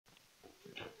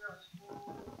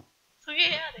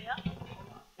소개해야 돼요?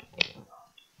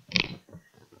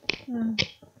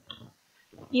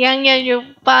 2학년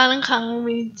 6반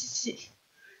강민지.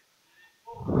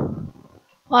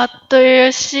 What do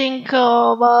you think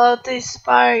about this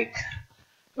bike?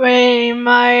 Well, in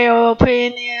my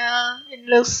opinion, it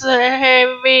looks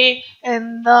heavy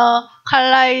and the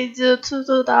color is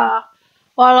too dark.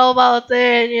 What about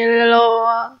the yellow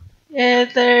one? Yeah,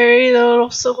 it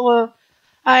looks good.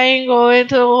 I'm going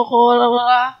to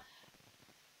go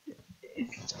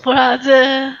its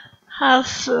brother's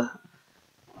house.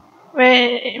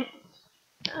 When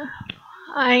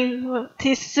I'm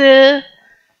this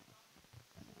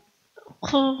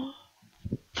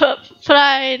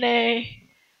Friday.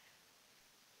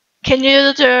 Can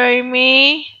you join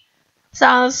me?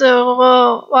 Sounds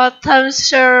good. What time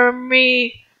show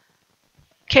me?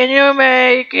 Can you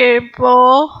make it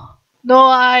more? No,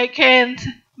 I can't.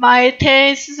 My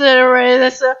taste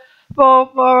is for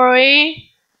boring.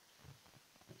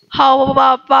 How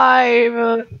about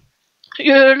 5?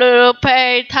 You look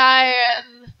very tired.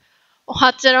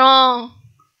 What's wrong?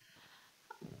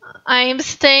 I'm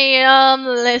staying on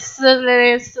lesson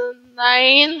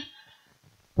 9.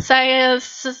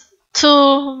 Science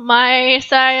 2, my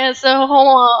science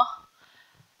homework.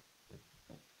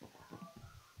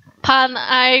 But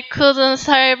I couldn't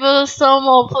solve some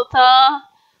of the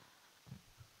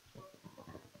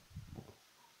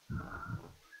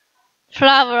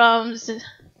problems.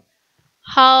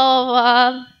 How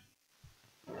about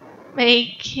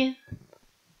making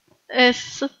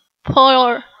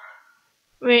explore?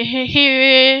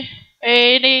 We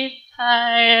very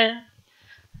tired.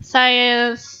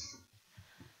 Science.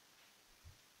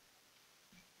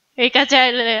 여기까지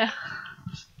할래요.